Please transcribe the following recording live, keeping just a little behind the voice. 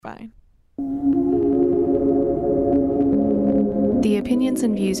Fine. The opinions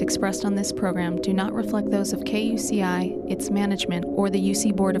and views expressed on this program do not reflect those of KUCI, its management, or the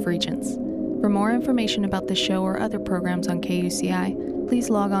UC Board of Regents. For more information about the show or other programs on KUCI,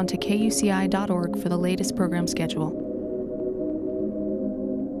 please log on to kuci.org for the latest program schedule.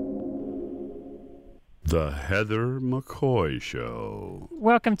 The Heather McCoy Show.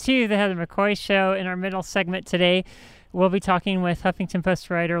 Welcome to the Heather McCoy Show. In our middle segment today, we'll be talking with Huffington Post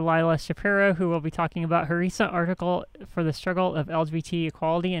writer Lila Shapiro, who will be talking about her recent article for the struggle of LGBT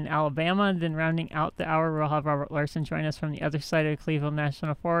equality in Alabama. Then rounding out the hour, we'll have Robert Larson join us from the other side of Cleveland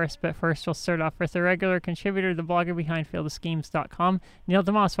National Forest. But first, we'll start off with the regular contributor, the blogger behind fieldofschemes.com, Neil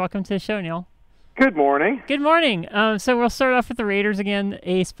DeMoss. Welcome to the show, Neil. Good morning. Good morning. So we'll start off with the Raiders again.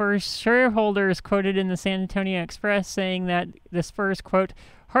 A Spurs shareholder is quoted in the San Antonio Express saying that the Spurs, quote,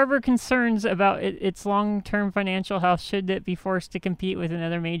 harbor concerns about its long-term financial health should it be forced to compete with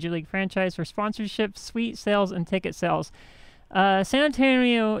another major league franchise for sponsorship, suite sales, and ticket sales. San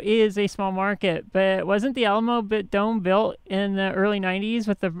Antonio is a small market, but wasn't the Alamo Dome built in the early 90s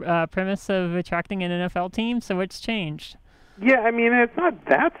with the premise of attracting an NFL team? So what's changed? Yeah, I mean, it's not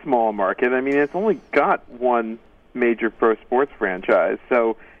that small a market. I mean, it's only got one major pro sports franchise.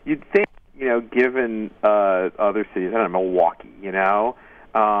 So you'd think, given other cities, I don't know, Milwaukee,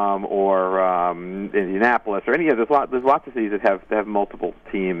 or Indianapolis, or any of there's lots of cities that have multiple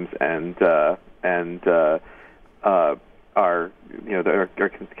teams and are can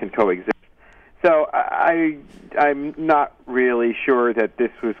coexist. So I'm not really sure that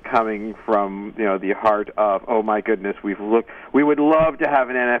this was coming from the heart of, oh my goodness, we would love to have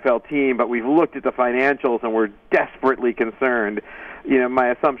an NFL team, but we've looked at the financials and we're desperately concerned.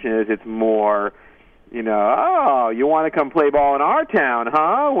 My assumption is it's more, oh, you want to come play ball in our town,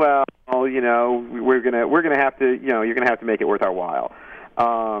 huh? Well, we're gonna have to, you're gonna have to make it worth our while.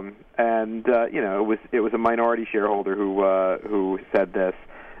 It was a minority shareholder who said this.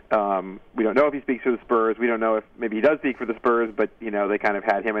 We don't know if he speaks for the Spurs. We don't know if maybe he does speak for the Spurs, but they kind of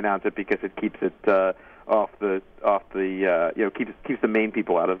had him announce it because it keeps it keeps the main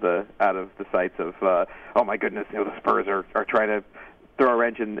people out of the sights of oh my goodness, the Spurs are trying to throw a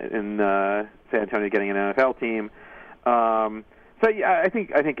wrench in San Antonio getting an NFL team. So yeah, I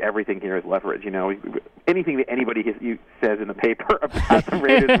think everything here is leverage. Anything that anybody says in the paper about the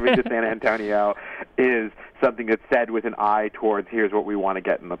Raiders moving to San Antonio is something that's said with an eye towards here's what we want to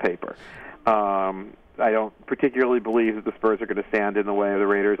get in the paper. I don't particularly believe that the Spurs are going to stand in the way of the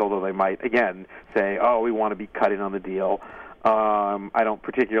Raiders, although they might again say, "Oh, we want to be cut in on the deal." I don't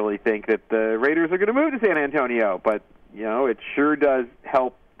particularly think that the Raiders are going to move to San Antonio, but it sure does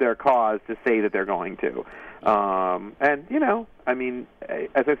help their cause to say that they're going to. As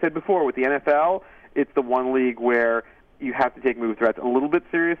I said before, with the NFL, it's the one league where you have to take move threats a little bit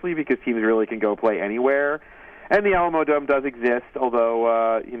seriously because teams really can go play anywhere. And the Alamo Dome does exist,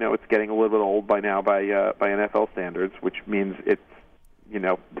 although it's getting a little bit old by now by NFL standards, which means it's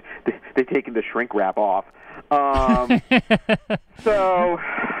they've taken the shrink wrap off. So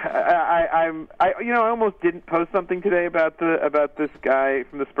I almost didn't post something today about this guy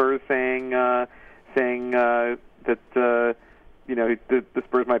from the Spurs saying that the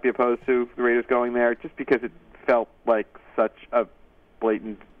Spurs might be opposed to the Raiders going there, just because it felt like such a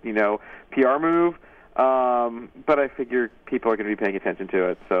blatant PR move. But I figure people are going to be paying attention to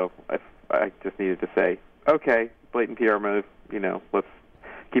it, so I just needed to say, okay, blatant PR move. Let's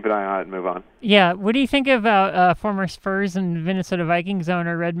keep an eye on it and move on. Yeah, what do you think about former Spurs and Minnesota Vikings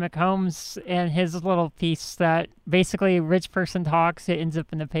owner Red McCombs and his little piece that basically rich person talks, it ends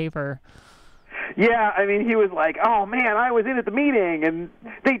up in the paper? Yeah, I mean, he was like, oh, man, I was in at the meeting, and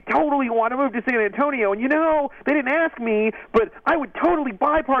they totally want to move to San Antonio, and, they didn't ask me, but I would totally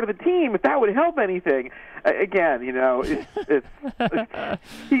buy part of the team if that would help anything. Again, he doesn't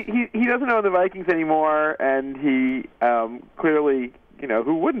own the Vikings anymore, and he clearly,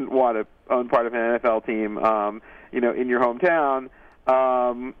 who wouldn't want to own part of an NFL team, in your hometown?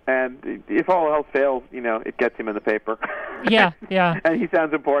 And if all else fails, it gets him in the paper. Yeah. And he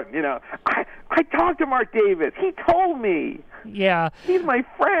sounds important. I talked to Mark Davis. He told me. Yeah. He's my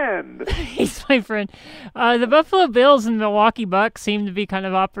friend. He's my friend. The Buffalo Bills and Milwaukee Bucks seem to be kind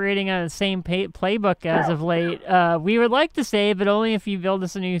of operating on the same playbook as of late. We would like to say, but only if you build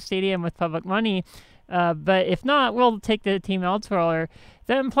us a new stadium with public money. But if not, we'll take the team elsewhere.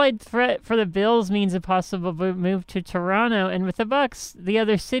 That implied threat for the Bills means a possible move to Toronto, and with the Bucks, the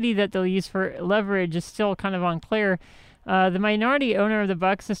other city that they'll use for leverage is still kind of unclear. The minority owner of the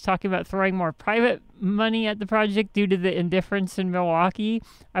Bucks is talking about throwing more private money at the project due to the indifference in Milwaukee.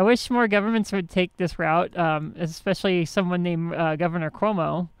 I wish more governments would take this route, especially someone named Governor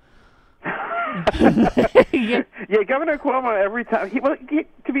Cuomo. Yeah, Governor Cuomo, every time,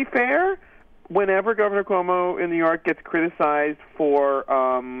 to be fair, whenever Governor Cuomo in New York gets criticized for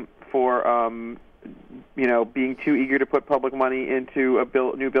being too eager to put public money into a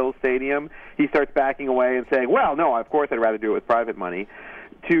new Bills stadium, he starts backing away and saying, well, no, of course I'd rather do it with private money.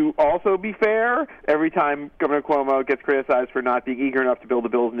 To also be fair, every time Governor Cuomo gets criticized for not being eager enough to build the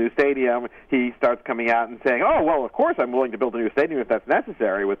Bills' new stadium, he starts coming out and saying, oh, well, of course I'm willing to build a new stadium if that's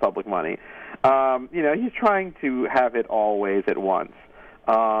necessary with public money. He's trying to have it all ways at once.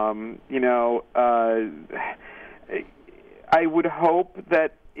 I would hope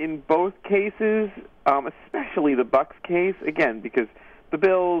that in both cases, especially the Bucs case, again, because the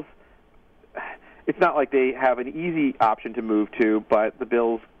Bills, it's not like they have an easy option to move to, but the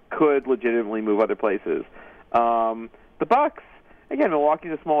Bills could legitimately move other places. The Bucs, again,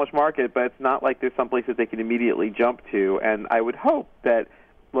 Milwaukee's a smallish market, but it's not like there's some place that they can immediately jump to, and I would hope that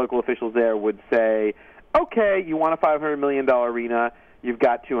local officials there would say, okay, you want a $500 million arena, you've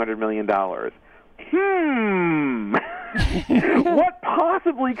got $200 million. What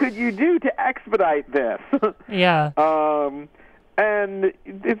possibly could you do to expedite this? Yeah. And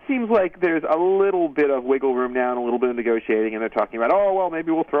it seems like there's a little bit of wiggle room now and a little bit of negotiating, and they're talking about, oh, well,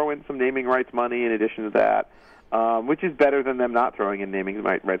 maybe we'll throw in some naming rights money in addition to that, which is better than them not throwing in naming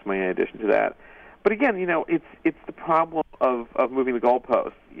rights money in addition to that. But again, it's the problem of moving the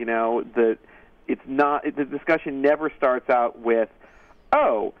goalposts. That it's not, the discussion never starts out with,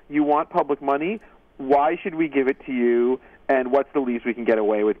 oh, you want public money? Why should we give it to you? And what's the least we can get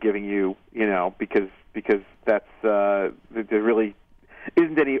away with giving you? Because that's there really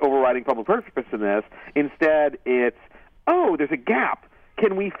isn't any overriding public purpose in this. Instead, it's, oh, there's a gap.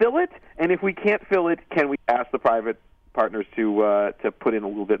 Can we fill it? And if we can't fill it, can we ask the private partners to put in a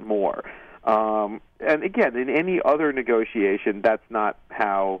little bit more? And again, in any other negotiation, that's not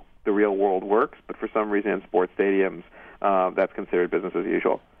how the real world works. But for some reason, in sports stadiums, that's considered business as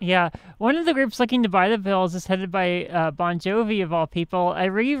usual. Yeah. One of the groups looking to buy the Bills is headed by Bon Jovi, of all people. I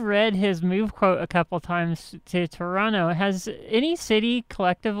reread his move quote a couple times to Toronto. Has any city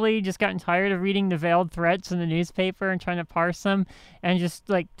collectively just gotten tired of reading the veiled threats in the newspaper and trying to parse them and just,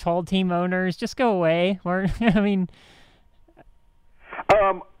 told team owners, just go away? Or,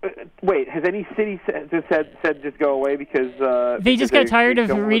 wait, has any city said just go away because... they just got tired of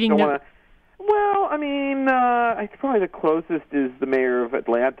reading... Well, it's probably the closest is the mayor of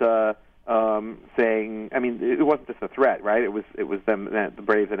Atlanta saying. It wasn't just a threat, right? It was them, the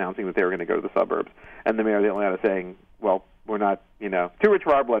Braves, announcing that they were going to go to the suburbs, and the mayor of Atlanta saying, "Well, we're not, too rich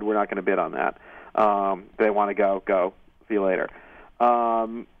for our blood. We're not going to bid on that. They want to go. See you later."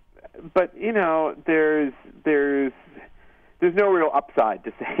 But there's no real upside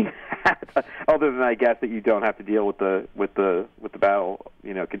to saying that, other than I guess that you don't have to deal with the battle,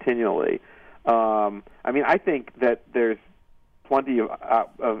 continually. I think that there's plenty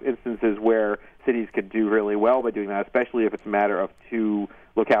of instances where cities could do really well by doing that, especially if it's a matter of two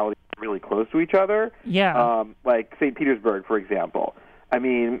localities really close to each other. Yeah. Like St. Petersburg, for example.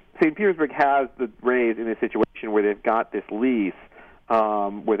 St. Petersburg has the Rays in a situation where they've got this lease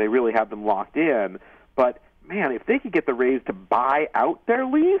where they really have them locked in. But, man, if they could get the Rays to buy out their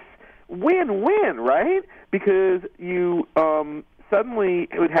lease, win-win, right? Because you... suddenly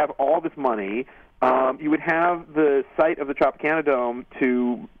it would have all this money. You would have the site of the Tropicana Dome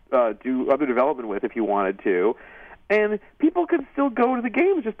to do other development with if you wanted to. And people could still go to the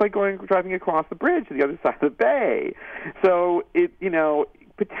games just by driving across the bridge to the other side of the bay. So it,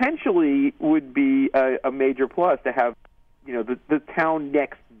 potentially would be a major plus to have, the town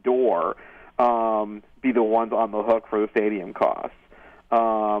next door be the ones on the hook for the stadium costs.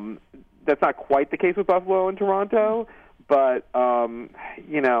 That's not quite the case with Buffalo and Toronto. But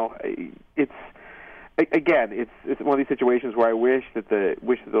it's one of these situations where I wish that the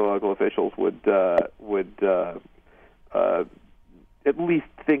local officials would at least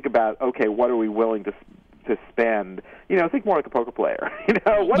think about, okay, what are we willing to spend? Think more like a poker player.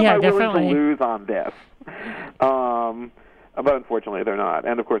 What am I willing to lose on this? But unfortunately, they're not.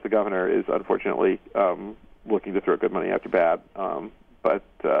 And of course, the governor is unfortunately looking to throw good money after bad. But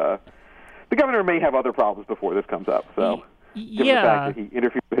the governor may have other problems before this comes up, so given the fact that he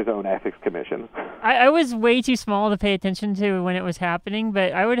interfered with his own ethics commission. I was way too small to pay attention to when it was happening,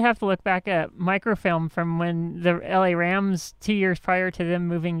 but I would have to look back at microfilm from when the LA Rams, 2 years prior to them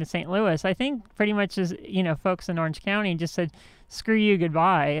moving to St. Louis, I think pretty much as folks in Orange County just said, screw you,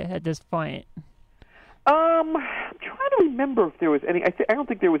 goodbye at this point. I'm trying to remember if there was any. I don't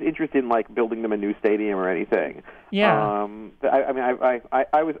think there was interest in like building them a new stadium or anything. Yeah. I mean,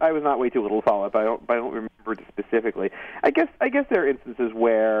 I was not way too little to follow it, but I don't remember it specifically. I guess there are instances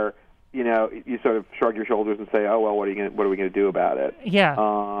where you sort of shrug your shoulders and say, oh well, what are we going to do about it? Yeah.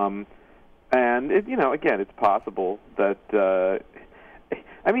 And again, it's possible that.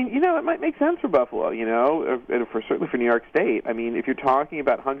 I mean, it might make sense for Buffalo, and certainly for New York State. I mean, if you're talking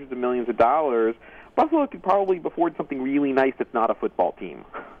about hundreds of millions of dollars, Buffalo could probably afford something really nice that's not a football team.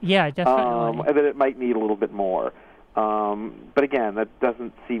 Yeah, definitely. And that it might need a little bit more. But again, that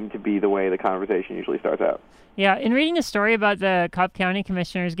doesn't seem to be the way the conversation usually starts out. Yeah, in reading the story about the Cobb County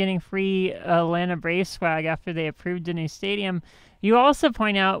Commissioners getting free Atlanta Braves swag after they approved the new stadium, you also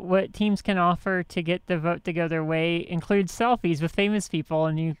point out what teams can offer to get the vote to go their way includes selfies with famous people,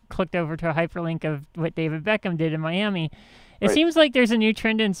 and you clicked over to a hyperlink of what David Beckham did in Miami. It Right. seems like there's a new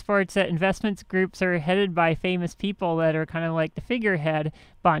trend in sports that investments groups are headed by famous people that are kind of like the figurehead.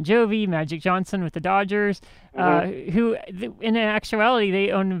 Bon Jovi, Magic Johnson with the Dodgers, who in actuality,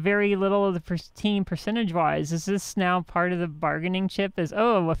 they own very little of the team percentage-wise. Is this now part of the bargaining chip as,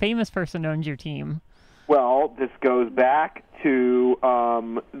 a famous person owns your team? Well, this goes back to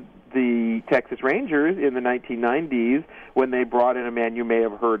the Texas Rangers in the 1990s when they brought in a man you may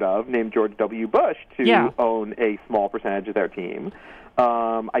have heard of named George W. Bush to own a small percentage of their team.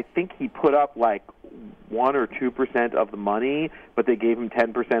 I think he put up like 1 or 2% of the money, but they gave him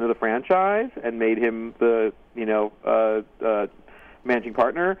 10% of the franchise and made him the managing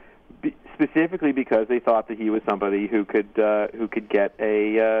partner, specifically because they thought that he was somebody who could get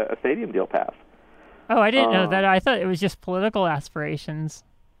a stadium deal passed. Oh, I didn't know that. I thought it was just political aspirations.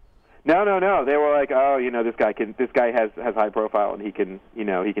 No. They were like, this guy has high profile and he can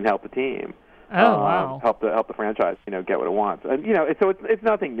help the team. Oh, wow. Help the franchise, get what it wants. And so it's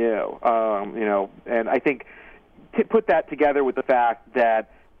nothing new. And I think to put that together with the fact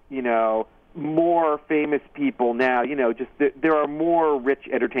that, more famous people now, there are more rich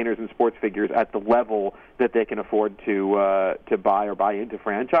entertainers and sports figures at the level that they can afford to buy or buy into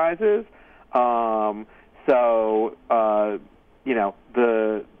franchises. There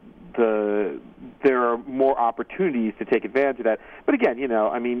are more opportunities to take advantage of that. But again,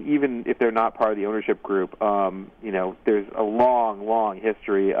 even if they're not part of the ownership group, there's a long that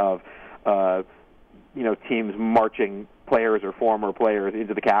of teams marching players or former players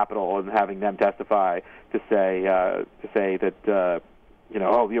into the Capitol and having them testify to say that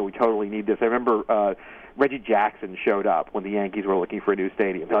we totally need this. I remember Reggie Jackson showed up when the Yankees were looking for a new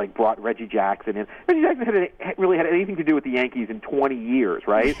stadium. They brought Reggie Jackson in. Reggie Jackson hadn't really had anything to do with the Yankees in 20 years,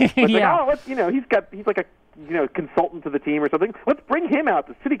 right? But he's like a consultant to the team or something. Let's bring him out.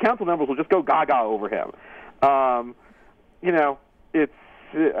 The city council members will just go gaga over him. It's.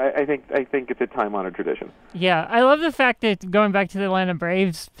 I think it's a time-honored tradition. Yeah, I love the fact that, going back to the Atlanta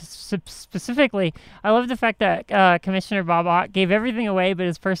Braves specifically, I love the fact that Commissioner Bob Ott gave everything away but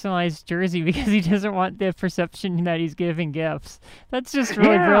his personalized jersey because he doesn't want the perception that he's giving gifts. That's just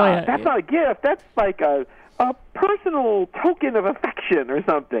really brilliant. That's not a gift. That's like a personal token of affection or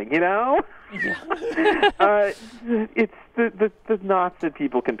something, Yeah. It's the knots that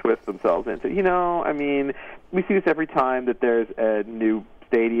people can twist themselves into. We see this every time that there's a new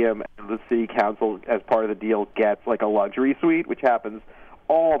stadium and the city council, as part of the deal, gets like a luxury suite, which happens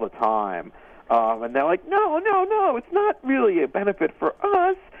all the time. And they're like, no, it's not really a benefit for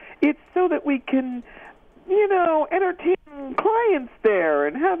us. It's so that we can, entertain clients there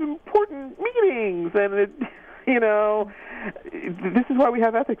and have important meetings. And, this is why we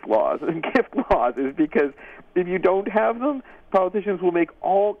have ethics laws and gift laws, is because if you don't have them, politicians will make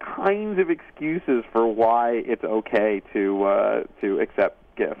all kinds of excuses for why it's okay to accept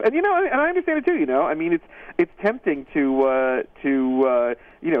gifts. And and I understand it too. It's tempting to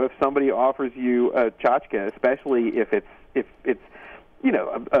if somebody offers you a tchotchke, especially if it's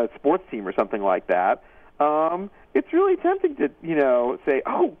a sports team or something like that. It's really tempting to say,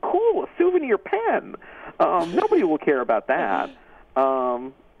 oh, cool, a souvenir pen. Nobody will care about that.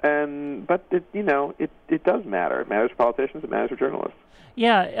 But it does matter. It matters for politicians. It matters for journalists.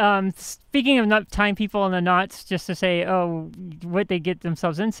 Yeah. Speaking of not tying people in the knots, just to say, what they get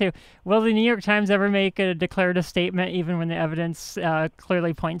themselves into, will the New York Times ever make a declarative statement, even when the evidence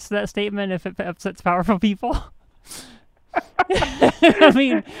clearly points to that statement, if it upsets powerful people?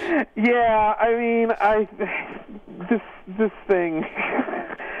 This thing.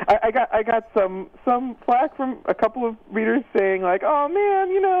 I got some flack from a couple of readers saying like, oh man,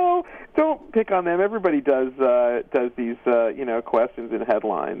 don't pick on them. Everybody does these questions in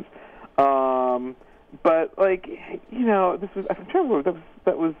headlines. But this was, I'm trying to remember,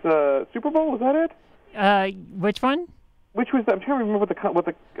 that was Super Bowl, was that it? Which one? which was, I'm trying to remember what the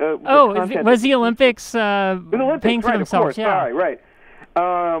content was the Olympics Olympics, paying for right, themselves? Of course, Yeah, right.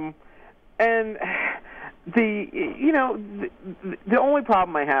 And the only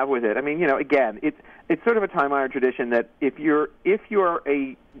problem I have with it, I mean, again, it's sort of a time-honored tradition that if you're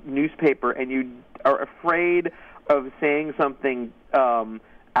a newspaper and you are afraid of saying something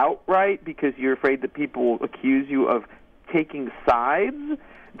outright because you're afraid that people will accuse you of taking sides,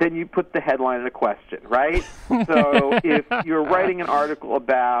 then you put the headline in a question, right? So if you're writing an article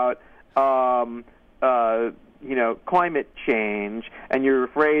about climate change, and you're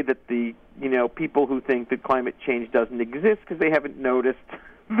afraid that the people who think that climate change doesn't exist because they haven't noticed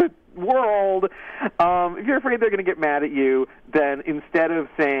the world, if you're afraid they're going to get mad at you, then instead of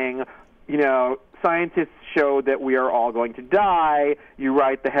saying, scientists show that we are all going to die, you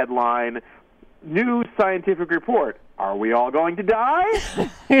write the headline, new scientific report, are we all going to die?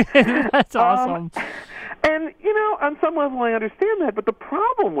 That's awesome. And, on some level I understand that, but the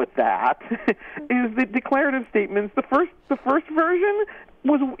problem with that is that declarative statements, the first version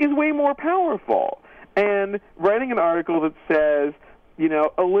is way more powerful. And writing an article that says,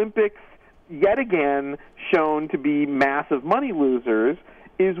 Olympics yet again shown to be massive money losers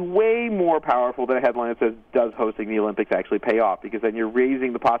is way more powerful than a headline that says, does hosting the Olympics actually pay off? Because then you're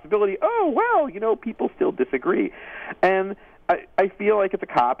raising the possibility, people still disagree. And I feel like it's a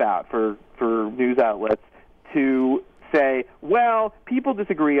cop-out for news outlets to say, well, people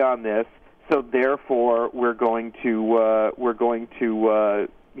disagree on this, so therefore we're going to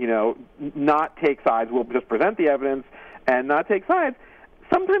not take sides. We'll just present the evidence and not take sides.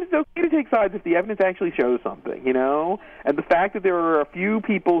 Sometimes it's okay to take sides if the evidence actually shows something, And the fact that there are a few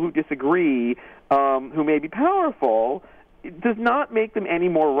people who disagree, who may be powerful, it does not make them any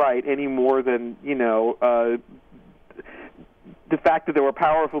more right, any more than, the fact that there were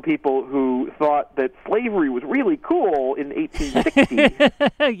powerful people who thought that slavery was really cool in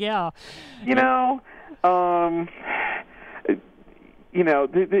 1860. Yeah. All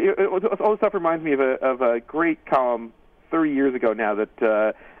this stuff reminds me of a great column 30 years ago now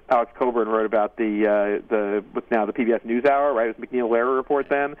that Alex Coburn wrote about what's now the PBS NewsHour, right? It was McNeil Lehrer report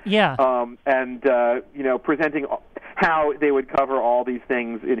then. Yeah. Presenting how they would cover all these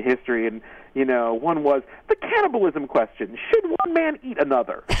things in history, and one was the cannibalism question: should one man eat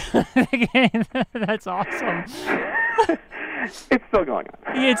another? That's awesome. It's still going on.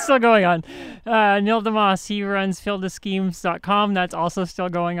 It's still going on. Neil DeMoss, he runs fieldofschemes.com. That's also still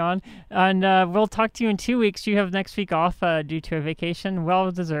going on. And we'll talk to you in 2 weeks. You have next week off due to a vacation.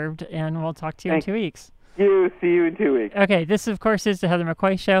 Well deserved. And we'll talk to you in 2 weeks. See you in 2 weeks. Okay, this, of course, is the Heather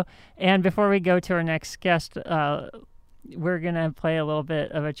McCoy Show. And before we go to our next guest, we're going to play a little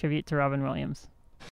bit of a tribute to Robin Williams.